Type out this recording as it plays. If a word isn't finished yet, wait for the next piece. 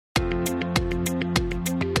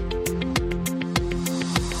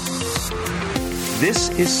This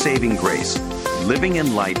is Saving Grace, Living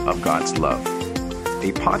in Light of God's Love,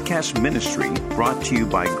 a podcast ministry brought to you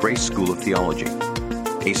by Grace School of Theology,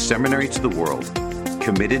 a seminary to the world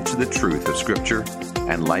committed to the truth of Scripture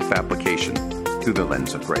and life application through the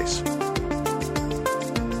lens of grace.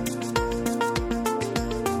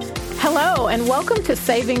 Hello, and welcome to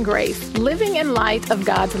Saving Grace, Living in Light of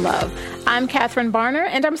God's Love. I'm Catherine Barner,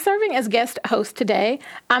 and I'm serving as guest host today.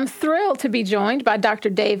 I'm thrilled to be joined by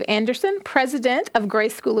Dr. Dave Anderson, president of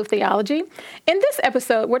Grace School of Theology. In this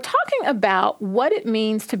episode, we're talking about what it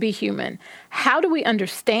means to be human. How do we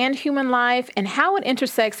understand human life and how it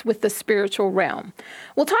intersects with the spiritual realm?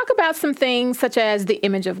 We'll talk about some things such as the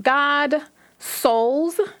image of God,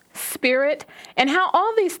 souls, spirit, and how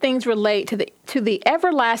all these things relate to the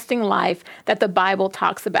everlasting life that the Bible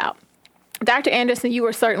talks about. Dr. Anderson, you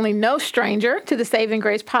are certainly no stranger to the Saving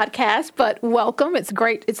Grace podcast, but welcome. It's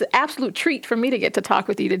great. It's an absolute treat for me to get to talk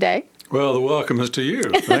with you today. Well, the welcome is to you.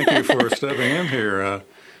 Thank you for stepping in here.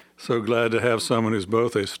 So glad to have someone who's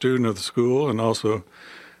both a student of the school and also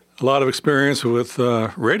a lot of experience with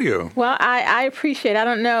radio. Well, I appreciate it. I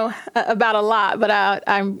don't know about a lot, but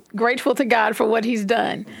I'm grateful to God for what he's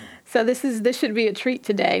done. So this should be a treat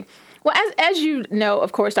today. Well, as you know,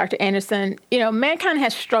 of course, Dr. Anderson, mankind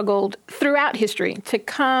has struggled throughout history to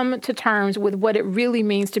come to terms with what it really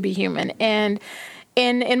means to be human. And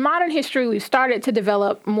in modern history, we've started to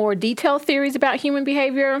develop more detailed theories about human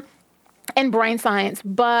behavior and brain science,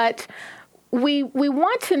 but we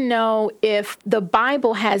want to know if the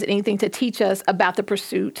Bible has anything to teach us about the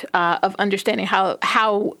pursuit of understanding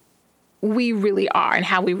how we really are and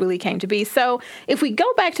how we really came to be. So if we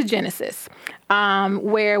go back to Genesis,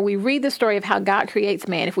 where we read the story of how God creates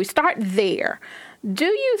man, if we start there, do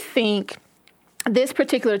you think this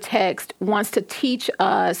particular text wants to teach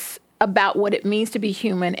us about what it means to be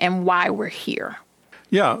human and why we're here?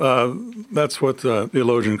 Yeah, that's what the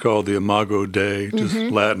theologian called the Imago Dei, just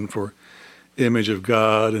Latin for image of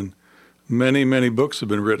God, and many, many books have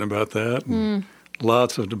been written about that, and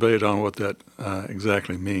lots of debate on what that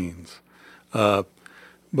exactly means.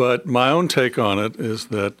 But my own take on it is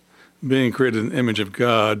that being created in the image of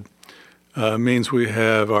God means we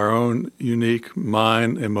have our own unique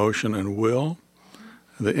mind, emotion, and will,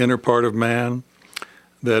 the inner part of man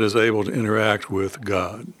that is able to interact with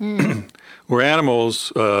God. Where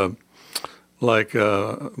animals, like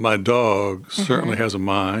my dog, certainly has a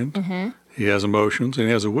mind, he has emotions, and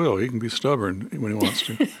he has a will. He can be stubborn when he wants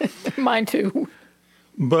to. Mine too.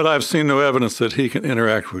 But I've seen no evidence that he can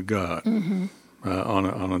interact with God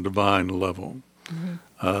on a divine level.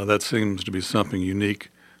 That seems to be something unique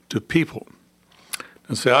to people.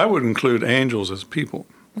 And say, I would include angels as people.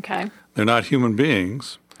 Okay. They're not human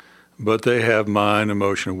beings, but they have mind,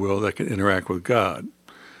 emotion, and will that can interact with God.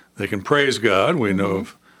 They can praise God. We know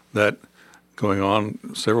of that going on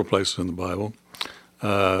several places in the Bible.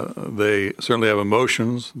 They certainly have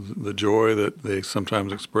emotions, the joy that they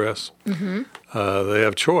sometimes express. They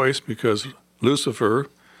have choice because Lucifer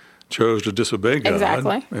chose to disobey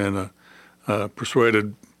God and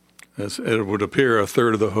persuaded, as it would appear, a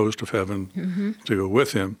third of the host of heaven to go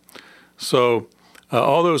with him. So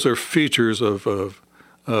all those are features of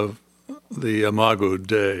the Imago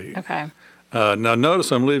Dei. Okay. Now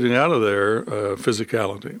notice I'm leaving out of there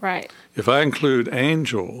physicality. Right. If I include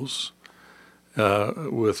angels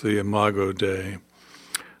with the Imago Dei,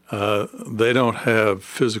 they don't have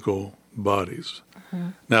physical bodies.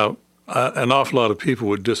 Now, an awful lot of people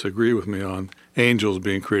would disagree with me on angels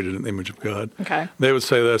being created in the image of God. Okay. They would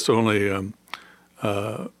say that's only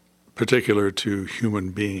particular to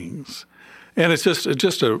human beings. And it's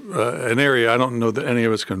just an area I don't know that any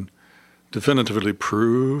of us can definitively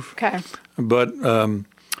prove. Okay. But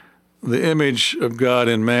the image of God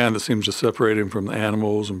in man that seems to separate him from the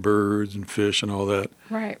animals and birds and fish and all that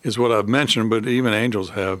is what I've mentioned, but even angels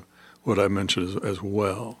have what I mentioned as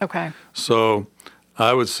well. Okay. So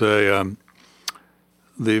I would say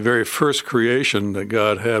the very first creation that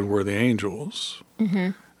God had were the angels.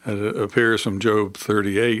 And it appears from Job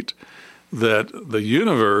 38 that the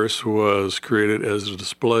universe was created as a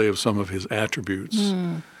display of some of his attributes,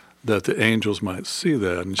 that the angels might see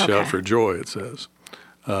that and shout for joy, it says,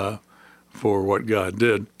 for what God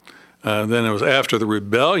did. Then it was after the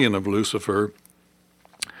rebellion of Lucifer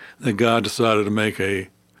that God decided to make a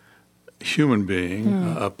human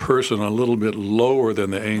being, a person a little bit lower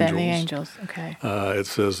than the angels. Than the angels, okay. It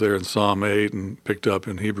says there in Psalm 8 and picked up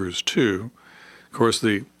in Hebrews 2. Of course,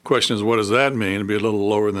 the question is, what does that mean, to be a little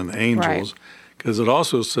lower than the angels? Because it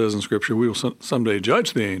also says in Scripture, we will someday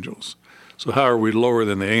judge the angels. So how are we lower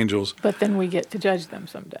than the angels? But then we get to judge them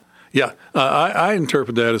someday. Yeah, I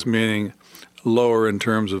interpret that as meaning lower in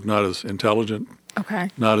terms of not as intelligent, Okay.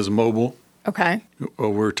 not as mobile. Okay. Or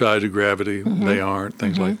we're tied to gravity. They aren't,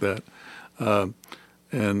 things like that. So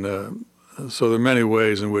there are many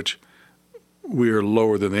ways in which we are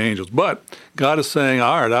lower than the angels. But God is saying,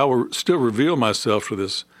 all right, I will still reveal myself to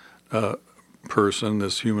this person,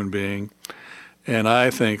 this human being, and I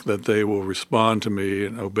think that they will respond to me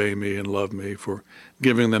and obey me and love me for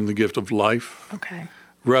giving them the gift of life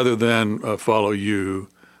rather than follow you,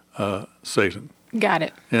 Satan. Got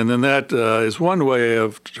it. And then that is one way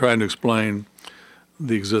of trying to explain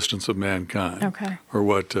the existence of mankind, or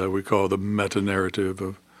what we call the meta-narrative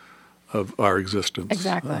of our existence.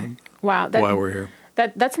 Exactly. Wow. Why we're here.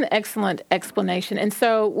 That's an excellent explanation. And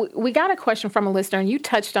so we got a question from a listener, and you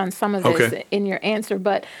touched on some of this in your answer,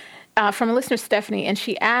 but from a listener, Stephanie, and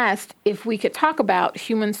she asked if we could talk about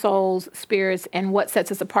human souls, spirits, and what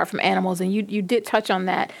sets us apart from animals. And you did touch on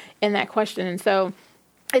that in that question. And so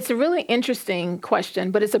it's a really interesting question,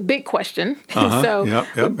 but it's a big question. So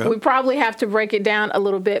we probably have to break it down a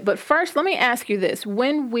little bit. But first, let me ask you this.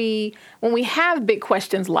 When we have big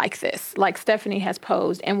questions like this, like Stephanie has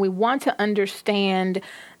posed, and we want to understand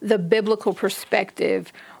the biblical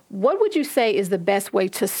perspective, what would you say is the best way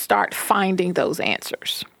to start finding those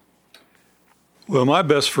answers? Well, my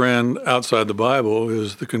best friend outside the Bible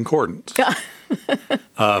is the concordance.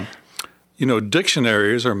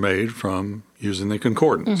 Dictionaries are made from using the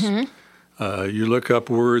concordance. You look up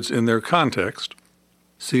words in their context,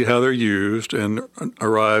 see how they're used, and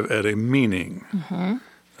arrive at a meaning.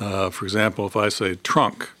 For example, if I say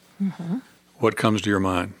trunk, what comes to your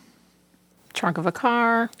mind? Trunk of a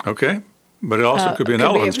car. Okay. But it also could be an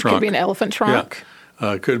elephant's trunk. Could be an elephant trunk.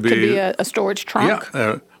 Yeah. Could be a storage trunk.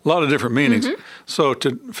 Yeah, a lot of different meanings. So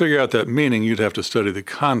to figure out that meaning, you'd have to study the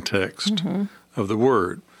context of the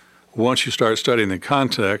word. Once you start studying the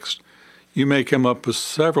context, you may come up with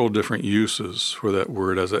several different uses for that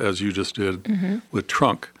word, as you just did with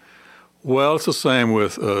trunk. Well, it's the same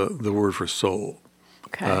with the word for soul,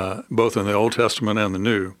 both in the Old Testament and the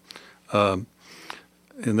New.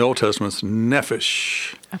 In the Old Testament, it's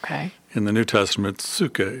nephesh. In the New Testament, it's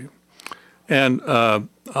suke. And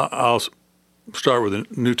I'll start with the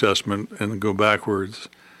New Testament and go backwards,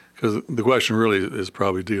 because the question really is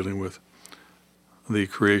probably dealing with the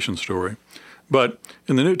creation story. But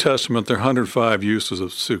in the New Testament, there are 105 uses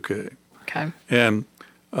of suke. And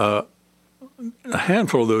a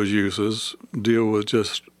handful of those uses deal with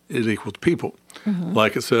just it equals people.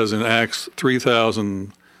 Like it says in Acts,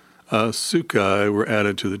 3,000 sukai were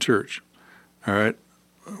added to the church. All right.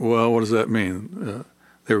 Well, what does that mean?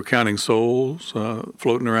 They were counting souls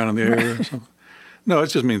floating around in the air or something? No, it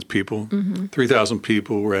just means people. 3,000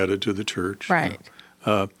 people were added to the church. Right.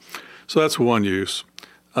 So that's one use,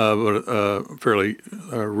 but fairly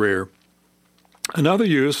rare. Another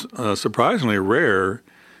use, surprisingly rare,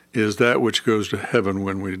 is that which goes to heaven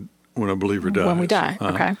when a believer dies. When we die,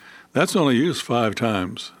 That's only used 5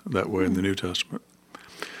 times that way in the New Testament.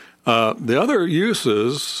 The other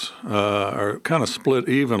uses are kind of split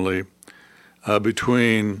evenly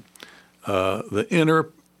between the inner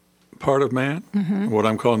part of man, what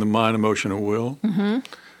I'm calling the mind, emotion, and will.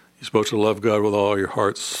 You're supposed to love God with all your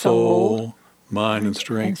heart, soul, mind, and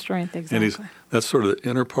strength. Exactly. And that's sort of the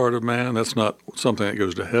inner part of man. That's not something that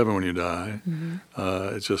goes to heaven when you die.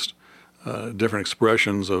 It's just different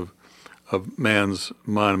expressions of man's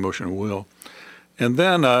mind, emotion, and will. And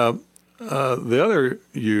then the other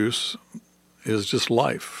use is just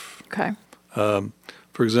life. For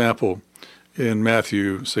example, in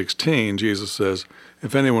Matthew 16, Jesus says,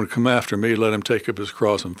 "If anyone come after me, let him take up his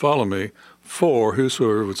cross and follow me. For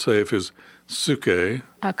whosoever would save his suke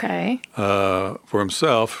for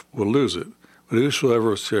himself will lose it. But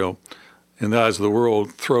whosoever shall, in the eyes of the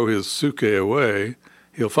world, throw his suke away,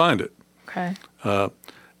 he'll find it."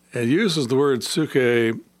 It uses the word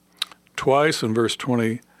suke twice in verse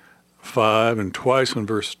 25 and twice in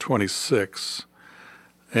verse 26.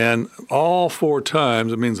 And all 4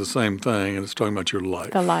 times it means the same thing, and it's talking about your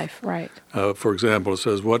life. The life, right. For example, it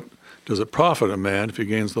says, "What does it profit a man if he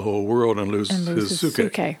gains the whole world and loses his suke?"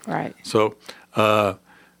 Right. So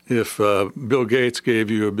if Bill Gates gave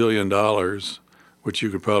you $1 billion, which you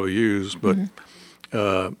could probably use, but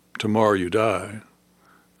tomorrow you die,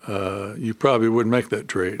 you probably wouldn't make that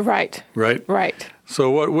trade. Right. So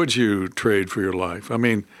what would you trade for your life? I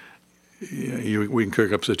mean, we can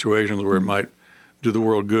cook up situations where it might do the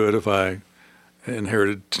world good if I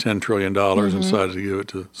inherited $10 trillion and decided to give it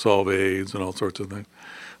to solve AIDS and all sorts of things.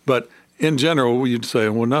 But in general, you'd say,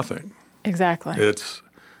 well, nothing. Exactly. It's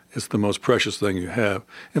the most precious thing you have.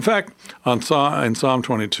 In fact, in Psalm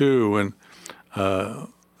 22, when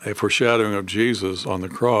a foreshadowing of Jesus on the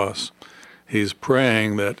cross, he's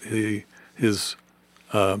praying that his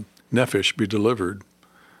nephesh be delivered.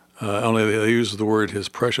 Only they use the word his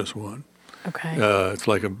precious one. Okay. It's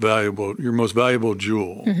like your most valuable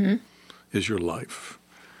jewel is your life.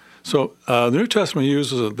 So the New Testament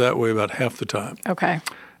uses it that way about half the time. Okay.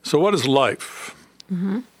 So what is life?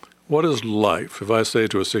 What is life? If I say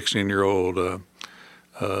to a 16-year-old,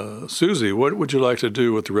 Susie, what would you like to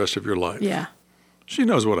do with the rest of your life? Yeah. She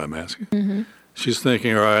knows what I'm asking. She's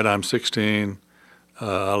thinking, all right, I'm 16.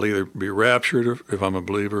 I'll either be raptured if I'm a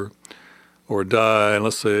believer or die. And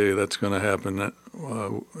let's say that's going to happen.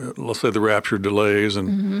 Let's say the rapture delays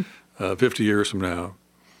and 50 years from now.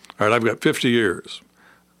 All right, I've got 50 years.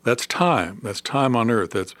 That's time. That's time on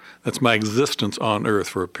earth. That's my existence on earth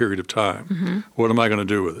for a period of time. What am I going to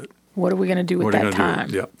do with it? What are we going to do with that time?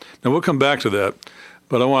 Yeah. Now, we'll come back to that,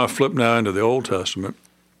 but I want to flip now into the Old Testament.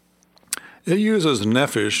 It uses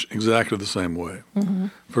nephesh exactly the same way.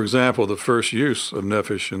 For example, the first use of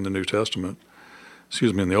nephesh in the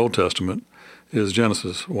in the Old Testament, is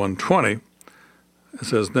Genesis 1:20. It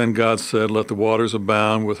says, "Then God said, let the waters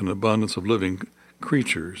abound with an abundance of living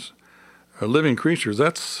creatures." Living creatures,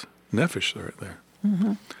 that's nephesh right there.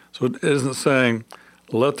 So it isn't saying,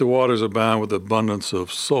 let the waters abound with abundance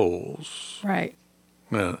of souls. Right.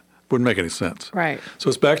 Yeah, wouldn't make any sense. Right. So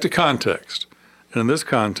it's back to context. And in this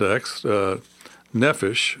context,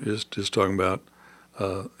 nephesh is talking about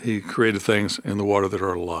he created things in the water that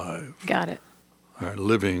are alive. Got it. All right,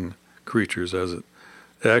 living creatures, as it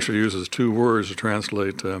actually uses two words to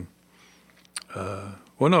translate.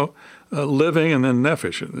 Living and then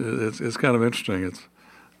nephesh. It's kind of interesting.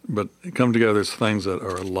 But it come together as things that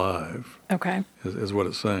are alive. Okay. Is what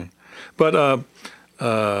it's saying. But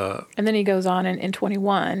and then he goes on in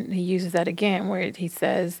 21. He uses that again, where he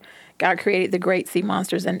says, God created the great sea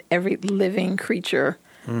monsters and every living creature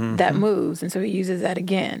that moves, and so he uses that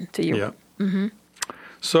again to your. Yeah.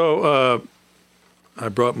 So I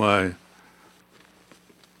brought my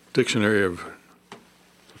dictionary of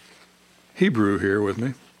Hebrew here with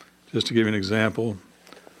me, just to give you an example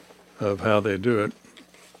of how they do it.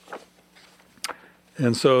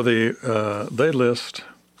 And so they list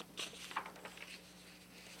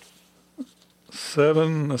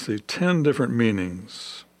 10 different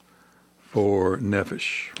meanings for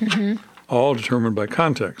nephesh, all determined by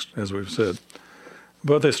context, as we've said.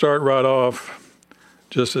 But they start right off,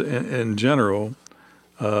 just in general,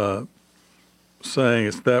 saying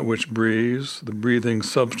it's that which breathes, the breathing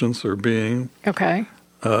substance or being. Okay.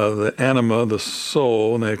 The anima, the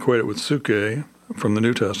soul, and they equate it with psyche from the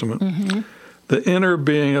New Testament. The inner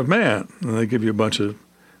being of man, and they give you a bunch of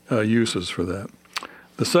uses for that.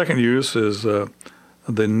 The second use is the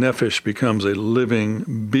nephesh becomes a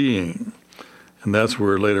living being, and that's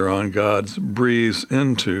where later on God breathes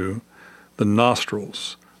into the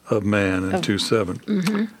nostrils of man in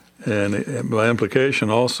 2:7. And by implication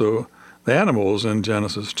also the animals in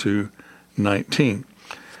Genesis 2:19.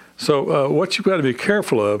 So what you've got to be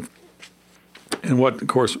careful of, and what, of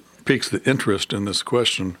course, piques the interest in this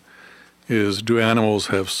question, is do animals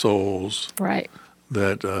have souls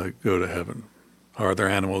that go to heaven? Are there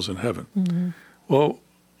animals in heaven? Well,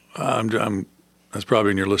 that's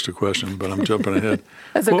probably in your list of questions, but I'm jumping ahead.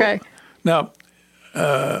 That's okay. Now,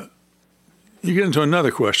 you get into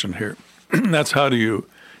another question here. That's how do you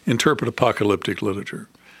interpret apocalyptic literature?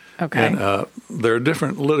 Okay. And there are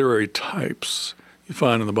different literary types you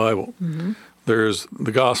find in the Bible. There's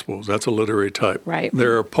the Gospels. That's a literary type. Right.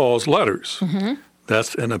 There are Paul's letters.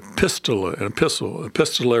 That's an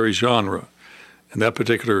epistolary genre. And that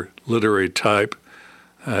particular literary type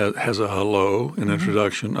has a hello, an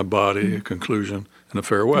introduction, a body, a conclusion, and a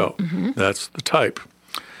farewell. That's the type.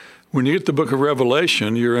 When you get the book of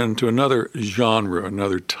Revelation, you're into another genre,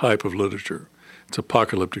 another type of literature. It's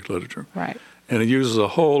apocalyptic literature. Right. And it uses a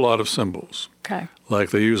whole lot of symbols. Okay.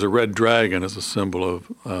 Like they use a red dragon as a symbol of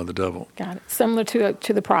the devil. Got it. Similar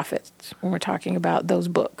to the prophets when we're talking about those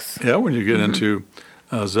books. Yeah, when you get into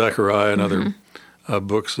Zechariah and other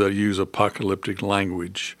books that use apocalyptic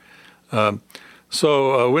language.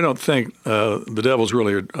 So we don't think the devil's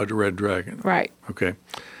really a red dragon. Right. Okay.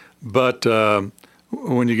 But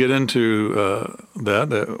when you get into that,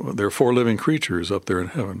 there are 4 living creatures up there in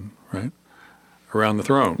heaven, right? Around the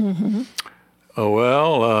throne.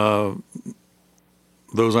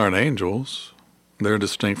 Those aren't angels. They're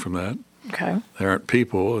distinct from that. Okay. They aren't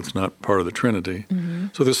people. It's not part of the Trinity.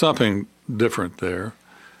 So there's something different there.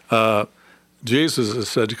 Jesus is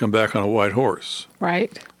said to come back on a white horse.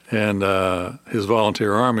 Right. And his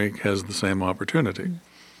volunteer army has the same opportunity.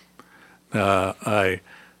 So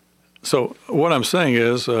what I'm saying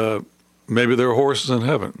is maybe there are horses in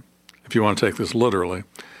heaven, if you want to take this literally.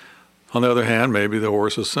 On the other hand, maybe the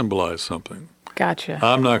horses symbolize something. Gotcha.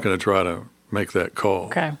 I'm not going to try to make that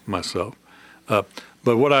call myself. But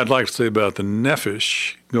what I'd like to say about the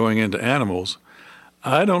nephesh going into animals,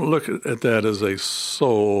 I don't look at that as a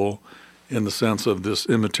soul in the sense of this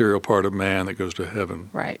immaterial part of man that goes to heaven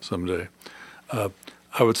someday.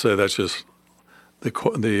 I would say that's just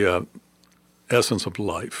the essence of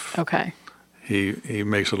life. Okay. He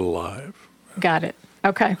makes it alive. Got it.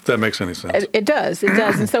 Okay. If that makes any sense. It does. It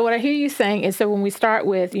does. And so what I hear you saying is, so when we start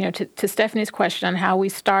with, to Stephanie's question on how we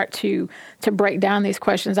start to break down these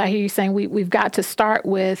questions, I hear you saying we've got to start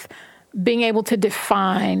with being able to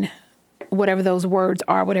define whatever those words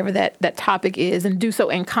are, whatever that topic is, and do so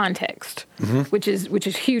in context, which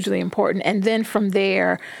is hugely important. And then from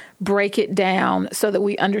there, break it down so that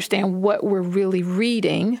we understand what we're really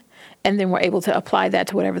reading, and then we're able to apply that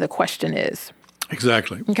to whatever the question is.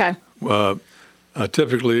 Exactly. Okay.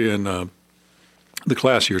 Typically in the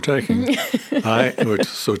class you're taking, which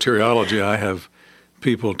soteriology, I have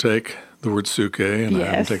people take the word suke, and I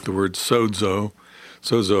have them take the word sozo.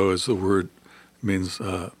 Sozo is the word, means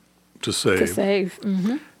to save. To save.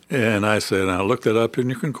 Mm-hmm. And I say, now look that up in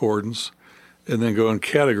your concordance, and then go and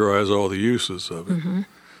categorize all the uses of it. Mm-hmm.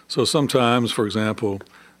 So sometimes, for example,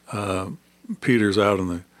 Peter's out in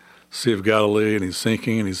the Sea of Galilee, and he's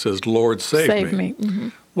sinking, and he says, Lord, save me. Mm-hmm.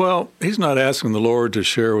 Well, he's not asking the Lord to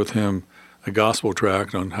share with him a gospel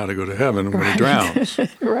tract on how to go to heaven when he drowns.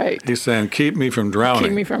 Right. He's saying, keep me from drowning.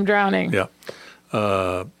 Keep me from drowning. Yeah.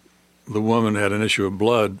 The woman had an issue of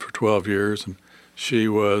blood for 12 years, and she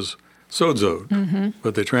was sozoed,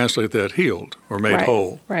 but they translate that healed or made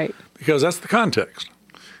whole. Right. Because that's the context.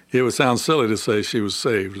 It would sound silly to say she was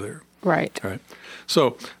saved there. Right.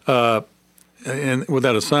 So, and with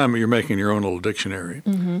that assignment, you're making your own little dictionary.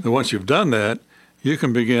 And once you've done that, you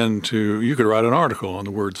can you could write an article on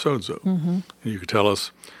the word sozo. And you could tell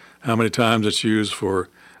us how many times it's used for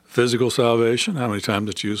physical salvation, how many times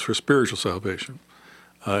it's used for spiritual salvation.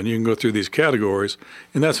 And you can go through these categories,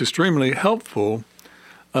 and that's extremely helpful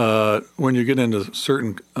when you get into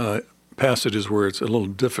certain passages where it's a little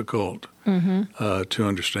difficult to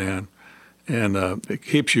understand. And it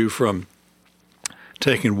keeps you from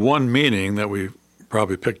taking one meaning that we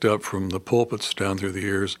probably picked up from the pulpits down through the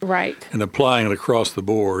years and applying it across the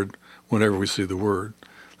board whenever we see the word.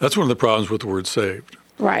 That's one of the problems with the word saved.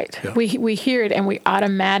 Right. Yeah. We hear it and we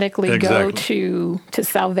automatically go to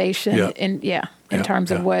salvation in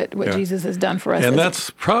terms of what Jesus has done for us. And that's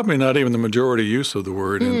probably not even the majority use of the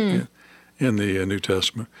word in the New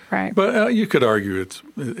Testament. Right. But you could argue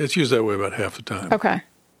it's used that way about half the time. Okay.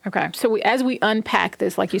 So as we unpack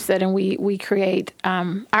this, like you said, and we create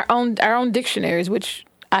our own dictionaries, which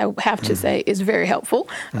I have to say is very helpful.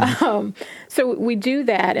 So we do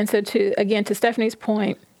that. And so to Stephanie's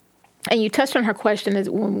point, and you touched on her question, is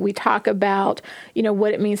when we talk about,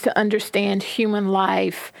 what it means to understand human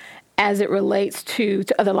life as it relates to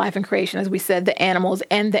other life in creation, as we said, the animals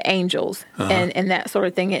and the angels and that sort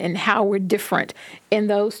of thing, and how we're different in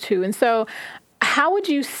those two. And so how would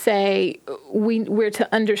you say we're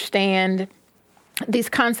to understand these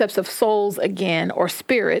concepts of souls again, or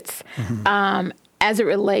spirits, as it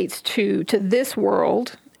relates to this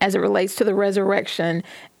world, as it relates to the resurrection,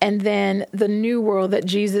 and then the new world that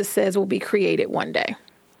Jesus says will be created one day?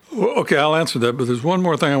 Well, okay, I'll answer that, but there's one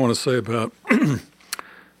more thing I want to say about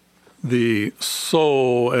the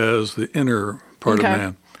soul as the inner part of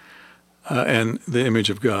man and the image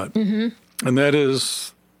of God. And that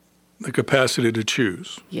is the capacity to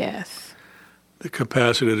choose. Yes. The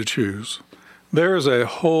capacity to choose. There is a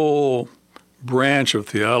whole branch of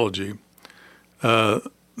theology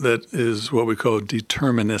that is what we call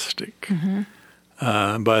deterministic.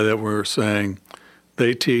 By that we're saying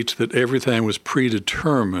they teach that everything was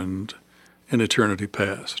predetermined in eternity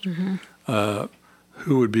past.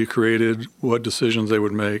 Who would be created, what decisions they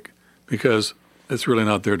would make, because it's really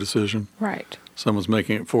not their decision. Right. Someone's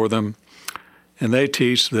making it for them. And they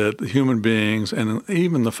teach that the human beings and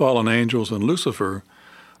even the fallen angels and Lucifer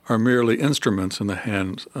are merely instruments in the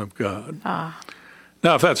hands of God.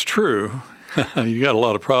 Now, if that's true, you got a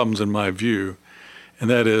lot of problems in my view, and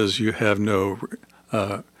that is you have no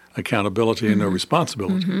accountability and no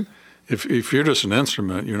responsibility. If you're just an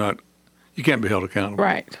instrument, you can't be held accountable.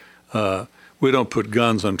 Right. We don't put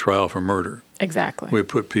guns on trial for murder. Exactly. We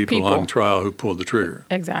put people on trial who pulled the trigger.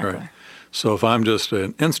 Exactly. Right? So if I'm just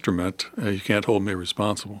an instrument, you can't hold me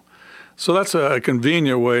responsible. So that's a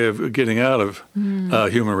convenient way of getting out of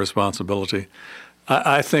human responsibility.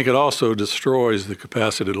 I think it also destroys the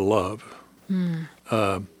capacity to love.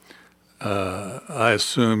 I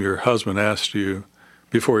assume your husband asked you,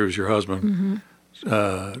 before he was your husband,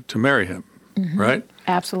 to marry him. right?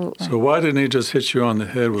 Absolutely. So why didn't he just hit you on the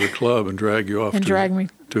head with a club and drag you off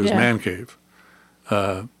to his man cave?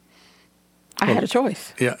 I had a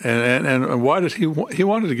choice. Yeah, and why did he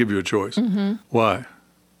wanted to give you a choice? Why?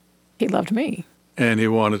 He loved me. And he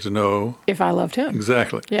wanted to know if I loved him.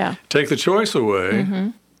 Exactly. Yeah. Take the choice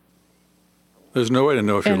away. There's no way to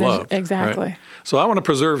know if you're loved. Exactly. Right? So I want to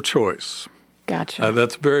preserve choice. Gotcha.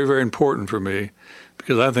 That's very, very important for me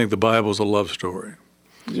because I think the Bible is a love story.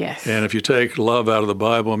 Yes. And if you take love out of the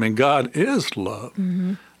Bible, I mean, God is love.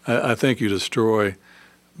 I think you destroy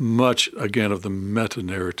much, again, of the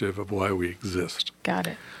meta-narrative of why we exist. Got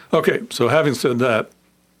it. Okay, so having said that,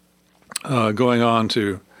 going on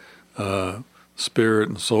to spirit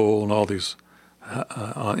and soul and all these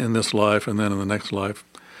in this life and then in the next life,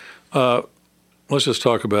 let's just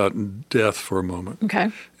talk about death for a moment.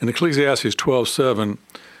 Okay. In Ecclesiastes 12:7,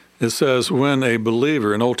 it says, when a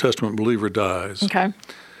believer, an Old Testament believer, dies,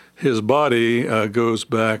 his body goes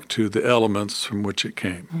back to the elements from which it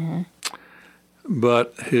came.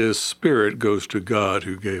 But his spirit goes to God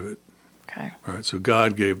who gave it. Okay. All right, so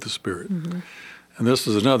God gave the spirit. And this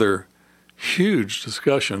is another huge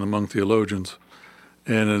discussion among theologians,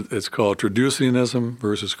 and it's called traducianism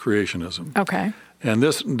versus creationism. Okay. And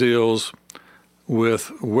this deals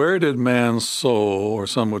with where did man's soul, or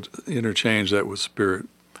some would interchange that with spirit,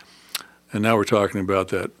 and now we're talking about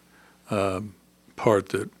that part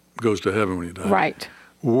that goes to heaven when you die. Right.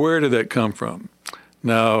 Where did that come from?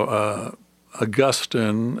 Now,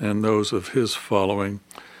 Augustine and those of his following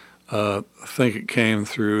think it came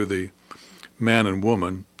through the man and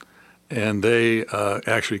woman, and they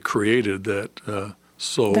actually created that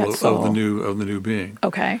soul of the new being.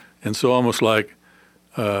 Okay. And so almost like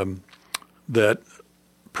that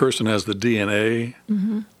person has the DNA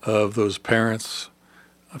of those parents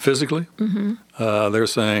physically, they're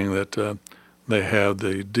saying that they have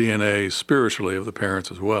the DNA spiritually of the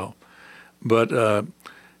parents as well. But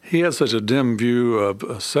he had such a dim view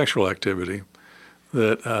of sexual activity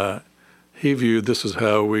that he viewed this as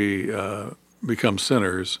how we become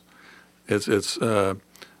sinners. It's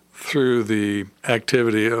through the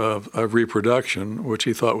activity of reproduction, which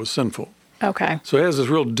he thought was sinful. Okay. So he has this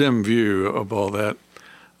real dim view of all that.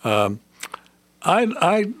 I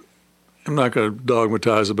am not going to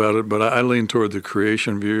dogmatize about it, but I lean toward the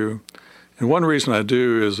creation view. And one reason I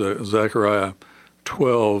do is Zechariah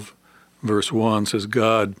 12, verse 1 says,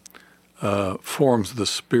 God forms the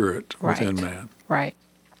spirit within man. Right.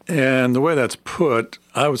 And the way that's put,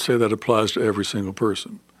 I would say that applies to every single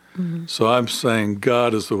person. So I'm saying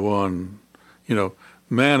God is the one,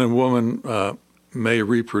 man and woman may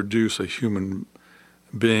reproduce a human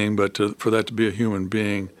being, but for that to be a human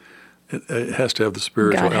being, it has to have the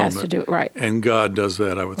spiritual element. God has to do it, right. And God does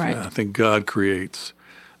that, I think God creates.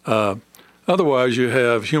 Otherwise, you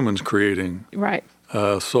have humans creating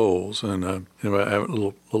souls, and I have a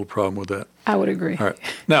little problem with that. I would agree. All right.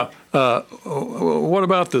 Now, what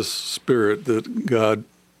about this spirit that God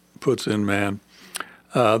puts in man?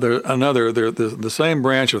 There's the same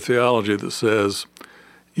branch of theology that says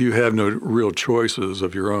you have no real choices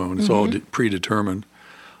of your own. It's all predetermined.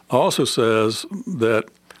 Also says that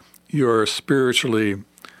you're spiritually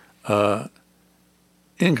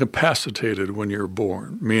incapacitated when you're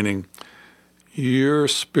born, meaning your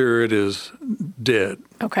spirit is dead.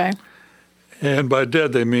 Okay. And by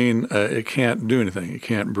dead, they mean it can't do anything. It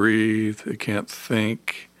can't breathe, it can't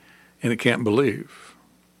think, and it can't believe.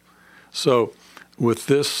 So with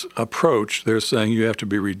this approach, they're saying you have to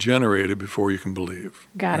be regenerated before you can believe.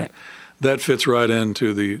 Got it. That fits right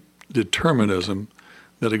into the determinism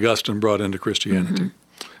that Augustine brought into Christianity.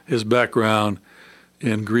 His background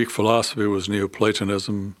in Greek philosophy was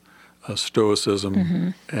Neoplatonism,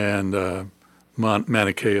 Stoicism, and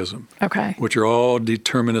Manichaeism, which are all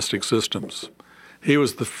deterministic systems. He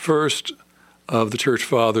was the first of the church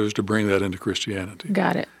fathers to bring that into Christianity.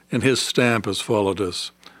 Got it. And his stamp has followed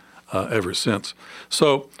us ever since.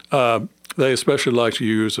 So they especially like to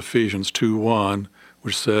use Ephesians 2:1,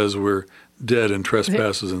 which says we're dead in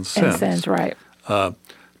trespasses and sins. And sins, right.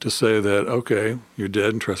 To say that, okay, you're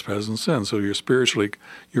dead in trespasses and sins. So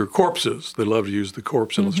you're corpses. They love to use the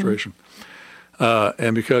corpse illustration.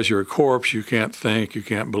 And because you're a corpse, you can't think, you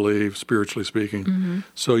can't believe, spiritually speaking.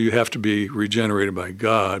 So you have to be regenerated by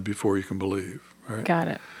God before you can believe. Right? Got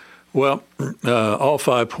it. Well, all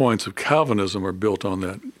 5 points of Calvinism are built on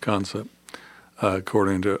that concept,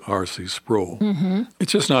 according to R.C. Sproul.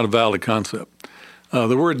 It's just not a valid concept.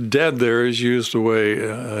 The word dead there is used a way,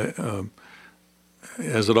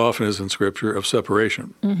 as it often is in Scripture, of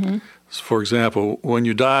separation. For example, when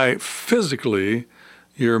you die physically,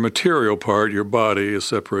 your material part, your body, is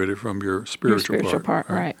separated from your spiritual part.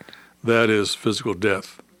 Right. That is physical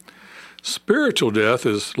death. Spiritual death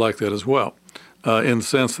is like that as well, in the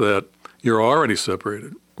sense that you're already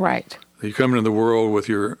separated. Right. You come into the world with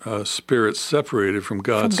your spirit separated from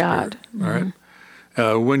God's God. Spirit. All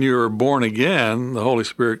right. When you're born again, the Holy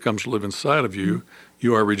Spirit comes to live inside of you.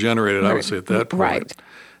 You are regenerated, I would say, at that point. Right.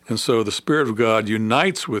 And so the Spirit of God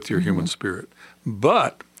unites with your human spirit.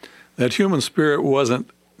 But that human spirit wasn't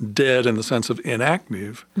dead in the sense of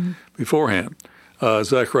inactive beforehand.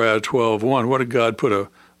 Zechariah 12:1, what did God put,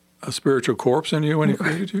 a spiritual corpse in you when he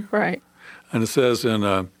created you? Right. And it says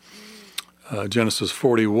in Genesis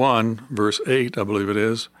 41, verse 8, I believe it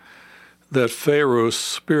is, that Pharaoh's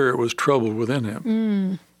spirit was troubled within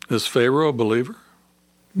him. Is Pharaoh a believer?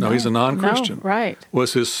 No, he's a non-Christian. No, right.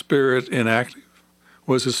 Was his spirit inactive?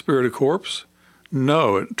 Was his spirit a corpse?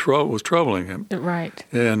 No, it was troubling him. Right.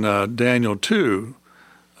 In Daniel 2,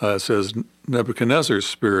 it says Nebuchadnezzar's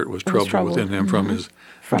spirit was troubled within him from his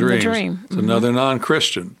dreams. The dream. It's another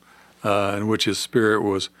non-Christian in which his spirit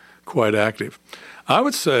was quite active. I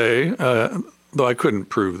would say, though I couldn't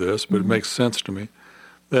prove this, but it makes sense to me,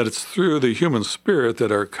 that it's through the human spirit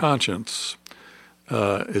that our conscience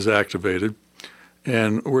is activated.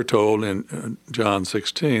 And we're told in John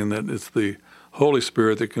 16 that it's the Holy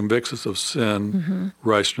Spirit that convicts us of sin,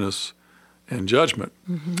 righteousness, and judgment.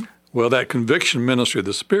 Well, that conviction ministry of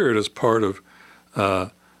the Spirit is part of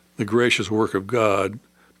the gracious work of God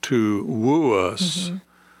to woo us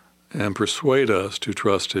and persuade us to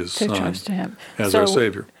trust His Son trust Him as our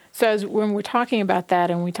Savior. So when we're talking about that,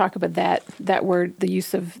 and we talk about that word, the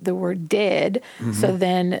use of the word dead, so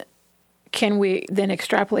then can we then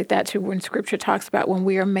extrapolate that to when Scripture talks about when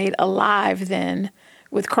we are made alive then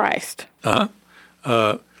with Christ? And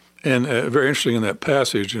very interesting in that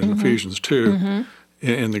passage in Ephesians 2,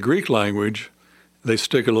 in the Greek language, they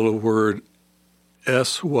stick a little word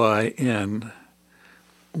S-Y-N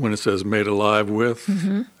when it says made alive with,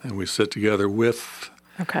 and we sit together with.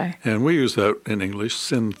 Okay. And we use that in English,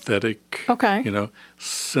 synthetic, Okay.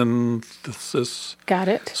 synthesis. Got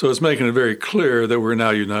it. So it's making it very clear that we're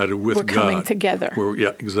now united with We're God. coming together.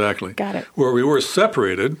 Yeah, exactly. Got it. Where we were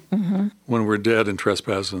separated when we're dead in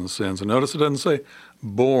trespasses and sins. And notice it doesn't say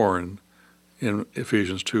born in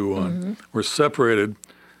Ephesians 2:1. We're separated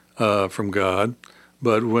from God,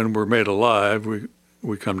 but when we're made alive,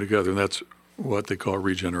 we come together, and that's what they call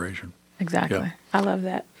regeneration. Exactly. Yeah. I love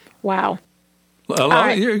that. Wow.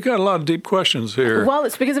 Right. You've got a lot of deep questions here. Well,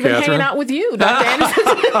 it's because I've been Catherine. hanging out with you, Dr. Anderson.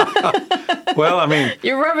 Well, I mean,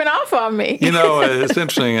 You're rubbing off on me. it's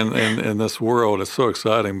interesting in this world. It's so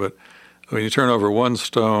exciting, but when you turn over one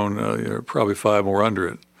stone, there are probably five more under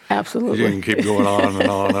it. Absolutely. You can keep going on and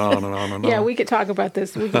on and on and on and on. Yeah, we could talk about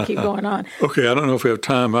this. We can keep going on. Okay, I don't know if we have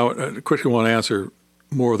time. I quickly want to answer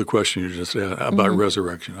more of the question you just asked about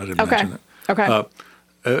resurrection. I didn't mention that. Okay.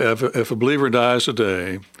 If a believer dies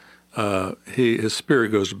today, his spirit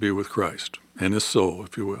goes to be with Christ, and his soul,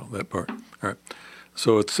 if you will, that part. All right.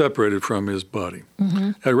 So it's separated from his body.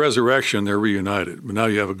 At resurrection, they're reunited, but now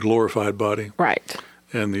you have a glorified body. Right.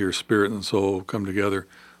 And your spirit and soul come together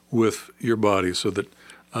with your body, so that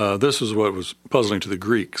this is what was puzzling to the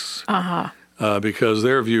Greeks, because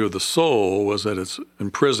their view of the soul was that it's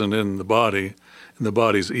imprisoned in the body, and the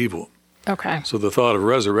body's evil. Okay. So the thought of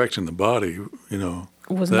resurrecting the body,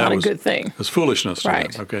 Was not a good thing. It was foolishness to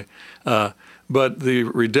Right. them, okay? But the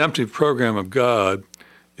redemptive program of God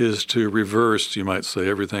is to reverse, you might say,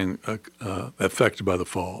 everything affected by the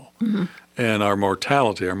fall. And our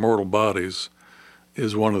mortality, our mortal bodies,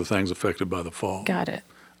 is one of the things affected by the fall. Got it.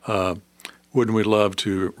 Wouldn't we love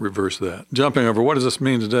to reverse that? Jumping over, what does this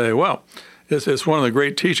mean today? Well, it's one of the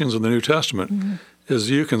great teachings of the New Testament,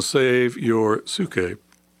 is you can save your suke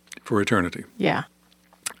for eternity. Yeah.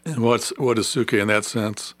 And what is suke in that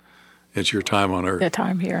sense? It's your time on earth. The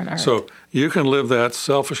time here on earth. So you can live that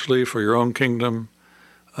selfishly for your own kingdom,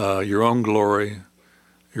 your own glory,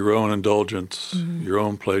 your own indulgence, your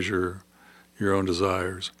own pleasure, your own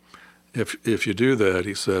desires. If you do that,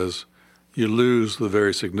 he says, you lose the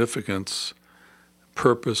very significance,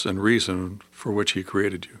 purpose, and reason for which he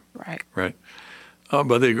created you. Right. Right.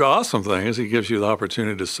 But the awesome thing is he gives you the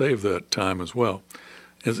opportunity to save that time as well.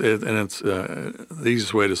 The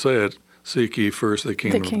easiest way to say it, seek ye first the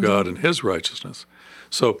kingdom of God and his righteousness.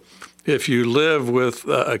 So if you live with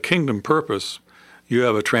a kingdom purpose, you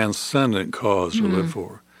have a transcendent cause to live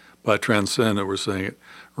for. By transcendent, we're saying it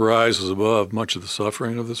rises above much of the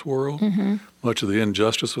suffering of this world, much of the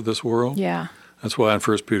injustice of this world. Yeah. That's why in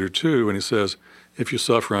 1 Peter 2, when he says, if you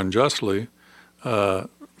suffer unjustly,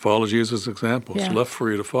 follow Jesus' example. It's left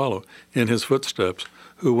for you to follow in his footsteps,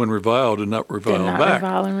 who when reviled did not revile back.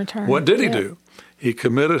 Revile in return. What did he do? He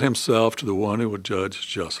committed himself to the one who would judge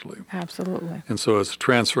justly. Absolutely. And so it's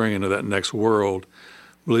transferring into that next world,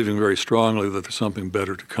 believing very strongly that there's something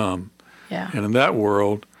better to come. Yeah. And in that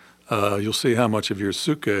world, you'll see how much of your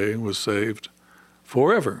suke was saved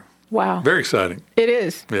forever. Wow. Very exciting. It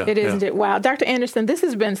is. Yeah, It is, isn't it? Wow. Dr. Anderson, this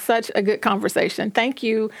has been such a good conversation. Thank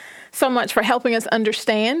you so much for helping us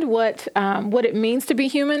understand what it means to be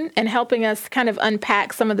human and helping us kind of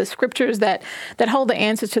unpack some of the scriptures that hold the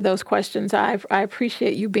answers to those questions. I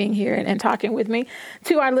appreciate you being here and talking with me.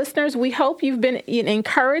 To our listeners, we hope you've been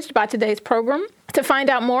encouraged by today's program. To find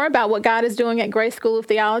out more about what God is doing at Grace School of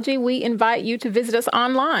Theology, we invite you to visit us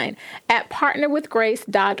online at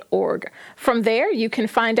partnerwithgrace.org. From there, you can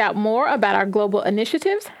find out more about our global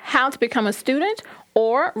initiatives, how to become a student,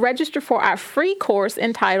 or register for our free course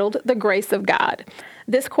entitled The Grace of God.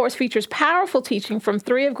 This course features powerful teaching from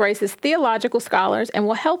 3 of Grace's theological scholars and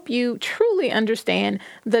will help you truly understand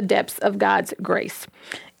the depths of God's grace.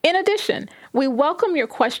 In addition, we welcome your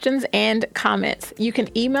questions and comments. You can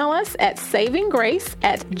email us at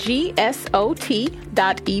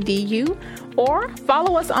savinggrace@gsot.edu or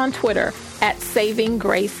follow us on Twitter at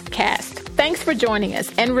SavingGraceCast. Thanks for joining us.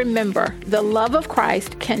 And remember, the love of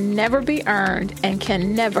Christ can never be earned and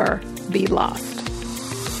can never be lost.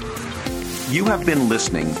 You have been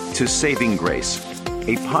listening to Saving Grace,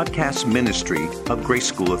 a podcast ministry of Grace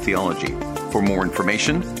School of Theology. For more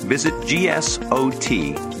information, visit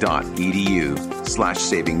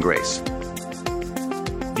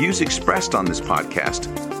gsot.edu/savinggrace. Views expressed on this podcast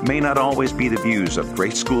may not always be the views of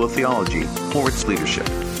Grace School of Theology or its leadership.